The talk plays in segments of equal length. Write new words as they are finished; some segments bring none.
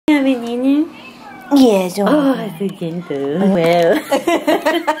menino? Yes. Oh, so gentle. Well.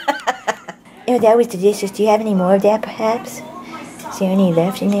 Oh, that was delicious. Do you have any more of that, perhaps? Is there any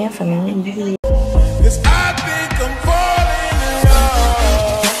left in there for me? Yes, I think I'm falling in love. I think I'm falling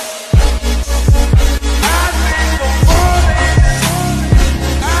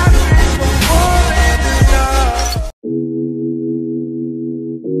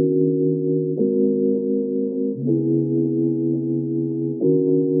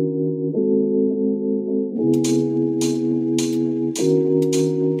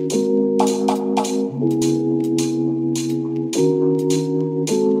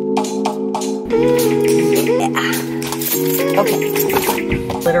Okay.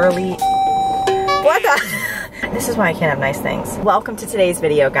 Literally. What the? This is why I can't have nice things. Welcome to today's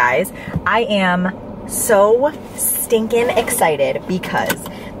video, guys. I am so stinking excited because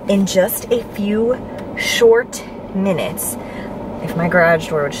in just a few short minutes, if my garage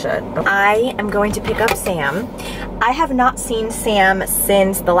door would shut, I am going to pick up Sam. I have not seen Sam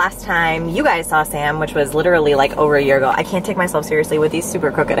since the last time you guys saw Sam, which was literally like over a year ago. I can't take myself seriously with these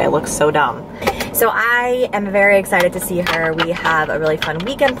super crooked. I look so dumb. So I am very excited to see her. We have a really fun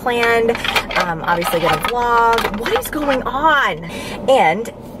weekend planned. Obviously gonna vlog. What is going on?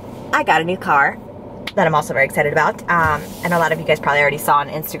 And I got a new car that I'm also very excited about. And a lot of you guys probably already saw on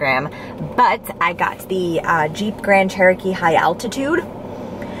Instagram, but I got the Jeep Grand Cherokee High Altitude.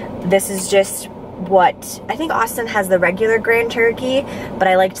 This is just what, I think Austin has the regular Grand Cherokee, but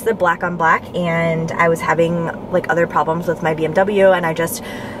I liked the black on black, and I was having like other problems with my BMW, and I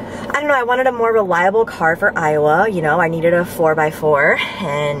don't know, I wanted a more reliable car for Iowa. You know, I needed a 4x4,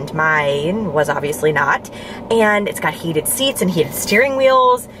 and mine was obviously not. And it's got heated seats and heated steering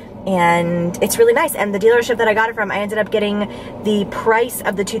wheels, and it's really nice. And the dealership that I got it from, I ended up getting the price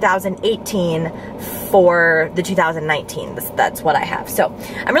of the 2018 for the 2019. That's what I have. So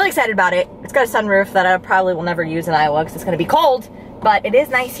I'm really excited about it. It's got a sunroof that I probably will never use in Iowa because it's going to be cold, but it is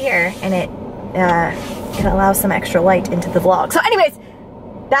nice here, and it allows some extra light into the vlog. So anyways,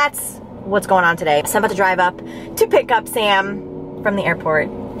 that's what's going on today. So I'm about to drive up to pick up Sam from the airport.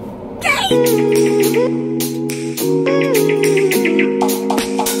 Yay!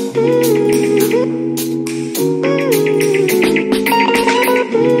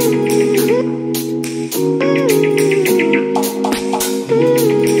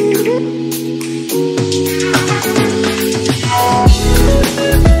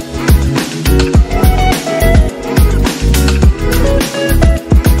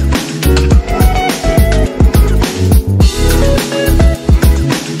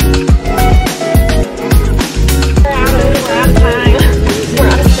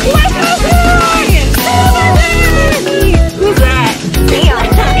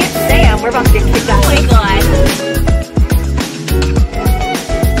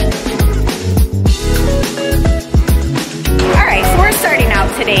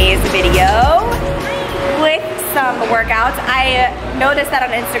 Noticed that on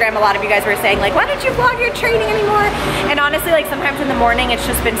Instagram, a lot of you guys were saying like, why don't you vlog your training anymore? And honestly, like sometimes in the morning, it's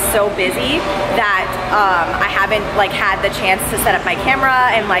just been so busy that I haven't like had the chance to set up my camera,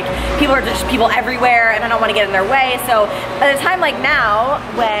 and like people everywhere, and I don't want to get in their way. So at a time like now,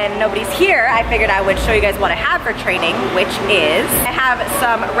 when nobody's here, I figured I would show you guys what I have for training, which is I have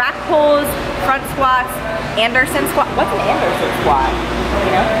some rack pulls, front squats, Anderson squat. What's an Anderson squat?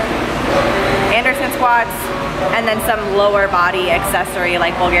 You know? Anderson squats, and then some lower body accessory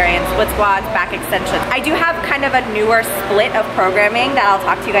like Bulgarian split squats, back extensions. I do have kind of a newer split of programming that I'll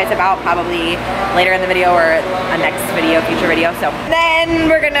talk to you guys about probably later in the video or a next video, future video. So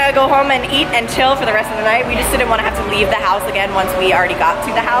then we're gonna go home and eat and chill for the rest of the night. We just didn't want to have to leave the house again once we already got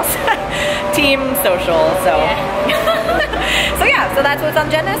to the house. Team social, so. Yeah. So yeah, so that's what's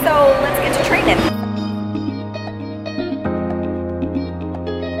on agenda, so let's get to training.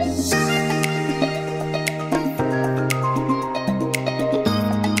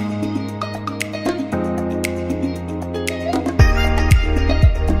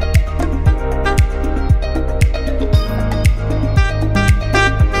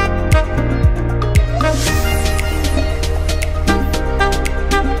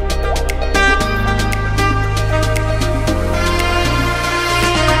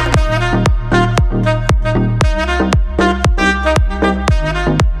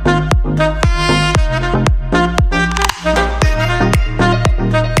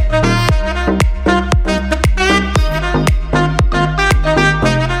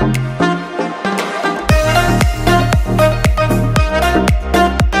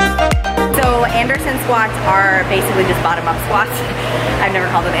 Squats are basically just bottom up squats. I've never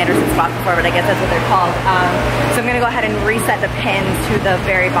called them Anderson spots before, but I guess that's what they're called. So I'm gonna go ahead and reset the pins to the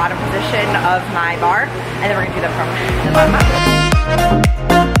very bottom position of my bar, and then we're gonna do them from the bottom up.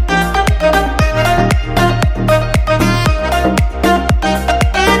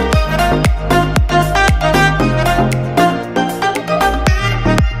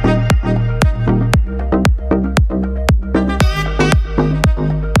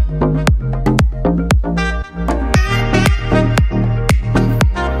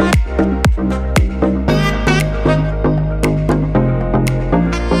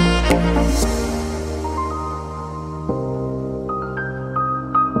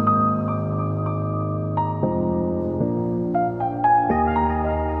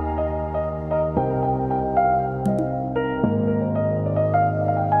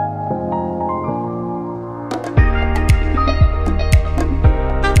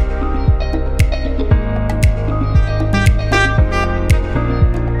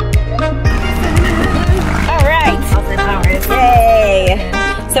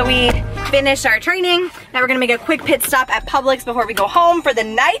 So we finished our training. Now we're gonna make a quick pit stop at Publix before we go home for the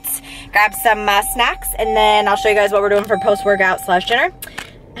night. Grab some snacks, and then I'll show you guys what we're doing for post-workout / dinner.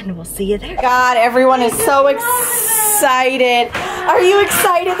 And we'll see you there. God, everyone is so excited. Are you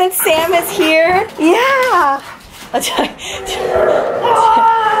excited that Sam is here? Yeah.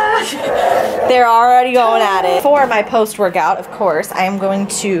 They're already going at it. For my post-workout, of course, I am going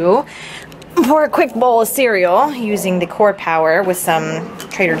to pour a quick bowl of cereal using the Core Power with some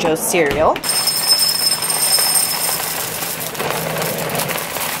Trader Joe's cereal.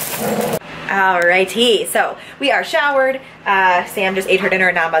 Alrighty, so we are showered. Sam just ate her dinner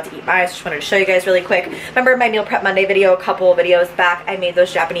and now I'm about to eat mine. So just wanted to show you guys really quick. Remember my Meal Prep Monday video, a couple videos back, I made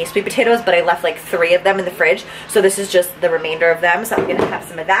those Japanese sweet potatoes, but I left like 3 of them in the fridge. So this is just the remainder of them. So I'm gonna have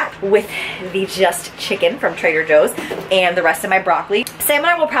some of that with the just chicken from Trader Joe's and the rest of my broccoli. Sam and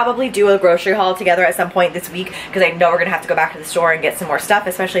I will probably do a grocery haul together at some point this week because I know we're gonna have to go back to the store and get some more stuff,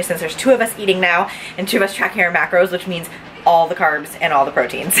 especially since there's 2 of us eating now and 2 of us tracking our macros, which means all the carbs and all the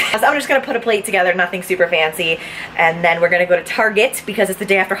proteins. So I'm just gonna put a plate together, nothing super fancy, and then we're gonna go to Target because it's the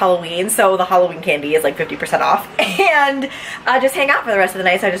day after Halloween, so the Halloween candy is like 50% off, and just hang out for the rest of the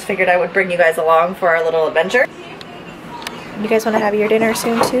night. So I just figured I would bring you guys along for our little adventure. You guys wanna have your dinner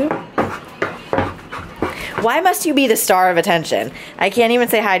soon too? Why must you be the star of attention? I can't even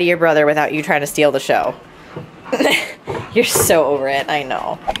say hi to your brother without you trying to steal the show. You're so over it, I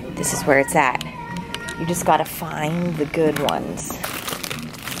know. This is where it's at. You just gotta find the good ones.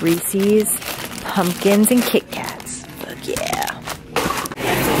 Reese's, pumpkins, and Kit Kats. Fuck yeah.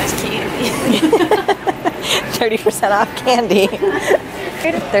 That's so much candy. 30% off candy.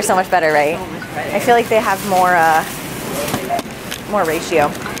 They're so much better, right? So much better. I feel like they have more ratio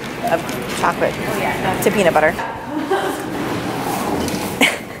of chocolate to peanut butter.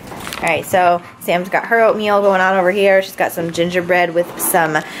 All right, so Sam's got her oatmeal going on over here. She's got some gingerbread with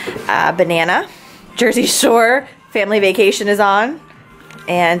some banana. Jersey Shore family vacation is on,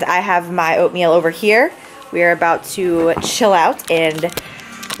 and I have my oatmeal over here. We are about to chill out and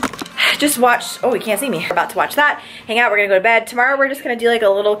just watch, oh, you can't see me. We're about to watch that, hang out, we're gonna go to bed. Tomorrow we're just gonna do like a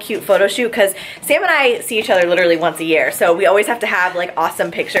little cute photo shoot because Sam and I see each other literally once a year, so we always have to have like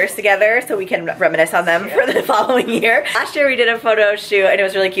awesome pictures together so we can reminisce on them for the following year. Last year we did a photo shoot and it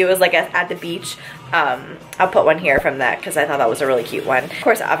was really cute. It was like at the beach. I'll put one here from that because I thought that was a really cute one. Of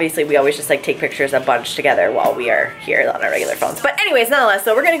course, obviously we always just like take pictures a bunch together while we are here on our regular phones. But anyways, nonetheless,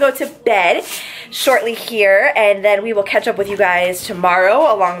 so we're gonna go to bed shortly here, and then we will catch up with you guys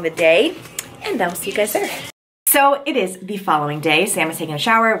tomorrow along the day, and I will see you guys there. So it is the following day. Sam is taking a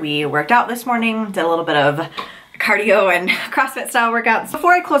shower. We worked out this morning, did a little bit of cardio and CrossFit style workouts.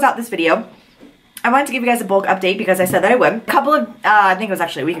 Before I close out this video, I wanted to give you guys a bulk update because I said that I would. A couple of, I think it was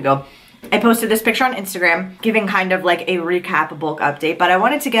actually a week ago, I posted this picture on Instagram giving kind of like a recap, a bulk update, but I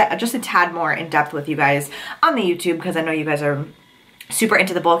wanted to get just a tad more in depth with you guys on the YouTube because I know you guys are super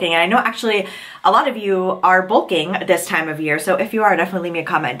into the bulking, and I know actually a lot of you are bulking this time of year, so if you are, definitely leave me a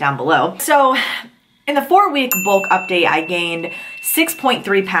comment down below. So in the 4-week bulk update, I gained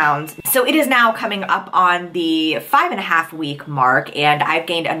 6.3 pounds. So it is now coming up on the 5.5 week mark, and I've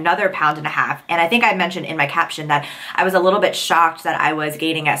gained another 1.5 pounds. And I think I mentioned in my caption that I was a little bit shocked that I was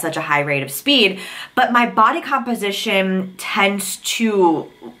gaining at such a high rate of speed, but my body composition tends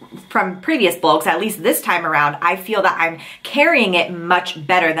to, from previous bulks, at least this time around, I feel that I'm carrying it much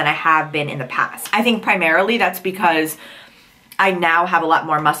better than I have been in the past. I think primarily that's because I now have a lot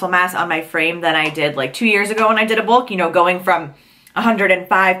more muscle mass on my frame than I did like 2 years ago when I did a bulk, you know, going from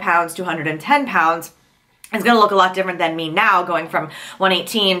 105 pounds to 110 pounds. is gonna look a lot different than me now, going from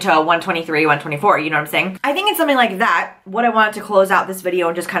 118 to 123, 124, you know what I'm saying? I think it's something like that. What I wanted to close out this video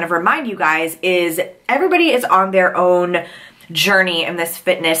and just kind of remind you guys is everybody is on their own journey in this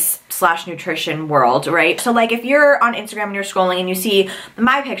fitness / nutrition world, right? So like if you're on Instagram and you're scrolling and you see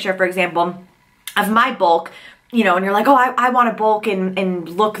my picture, for example, of my bulk, you know, and you're like, oh, I want to bulk and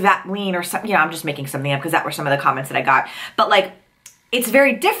look that lean or something, you know, I'm just making something up because that were some of the comments that I got. But like, it's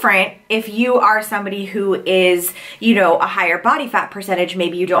very different if you are somebody who is, you know, a higher body fat percentage,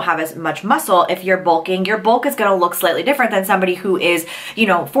 maybe you don't have as much muscle. If you're bulking, your bulk is gonna look slightly different than somebody who is, you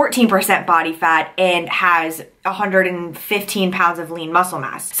know, 14% body fat and has 115 pounds of lean muscle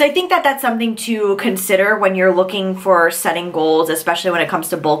mass. So I think that that's something to consider when you're looking for setting goals, especially when it comes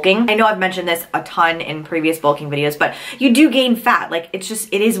to bulking. I know I've mentioned this a ton in previous bulking videos, but you do gain fat. Like it's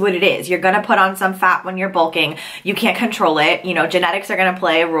just, it is what it is. You're gonna put on some fat when you're bulking. You can't control it. You know, genetics are gonna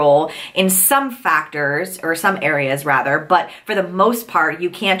play a role in some factors, or some areas rather, but for the most part,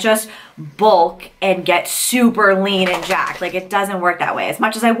 you can't just bulk and get super lean and jacked. Like it doesn't work that way. As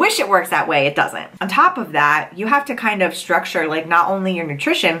much as I wish it works that way, it doesn't. On top of that, you have to kind of structure like not only your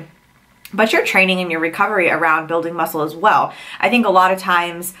nutrition, but your training and your recovery around building muscle as well. I think a lot of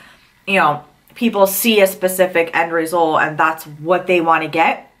times, you know, people see a specific end result and that's what they want to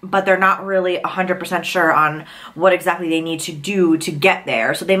get, but they're not really 100% sure on what exactly they need to do to get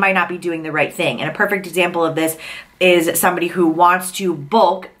there. So they might not be doing the right thing. And a perfect example of this is somebody who wants to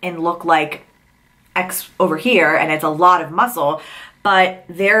bulk and look like X over here, and it's a lot of muscle, but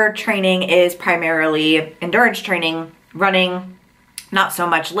their training is primarily endurance training, running, not so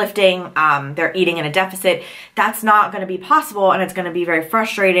much lifting. They're eating in a deficit. That's not going to be possible, and it's going to be very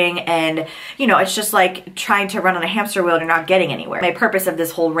frustrating. And you know, it's just like trying to run on a hamster wheel and you're not getting anywhere. My purpose of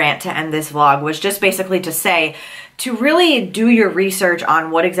this whole rant to end this vlog was just basically to say to really do your research on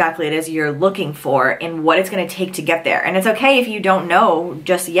what exactly it is you're looking for and what it's going to take to get there. And it's okay if you don't know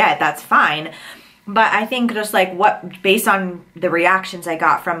just yet, that's fine. But I think just like based on the reactions I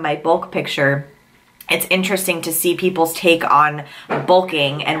got from my bulk picture, it's interesting to see people's take on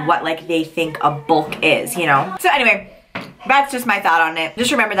bulking and what like they think a bulk is, you know? So anyway, that's just my thought on it.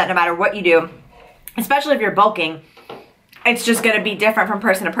 Just remember that no matter what you do, especially if you're bulking, it's just gonna be different from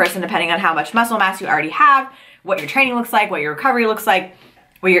person to person depending on how much muscle mass you already have, what your training looks like, what your recovery looks like,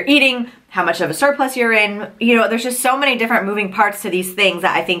 what you're eating, how much of a surplus you're in. You know, there's just so many different moving parts to these things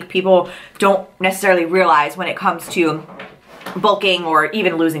that I think people don't necessarily realize when it comes to bulking or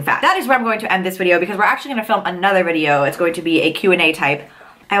even losing fat. That is where I'm going to end this video because we're actually going to film another video. It's going to be a Q&A type.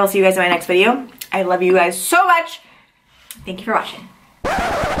 I will see you guys in my next video. I love you guys so much. Thank you for watching.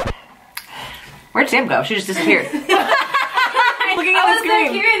 Where'd Sam go? She just disappeared. Looking at the screen. I was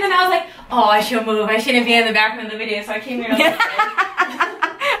so curious and I was like, oh, I should move. I shouldn't be in the background of the video, so I came here.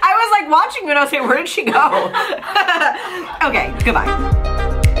 I was like watching you and I was like, where did she go? Okay, goodbye.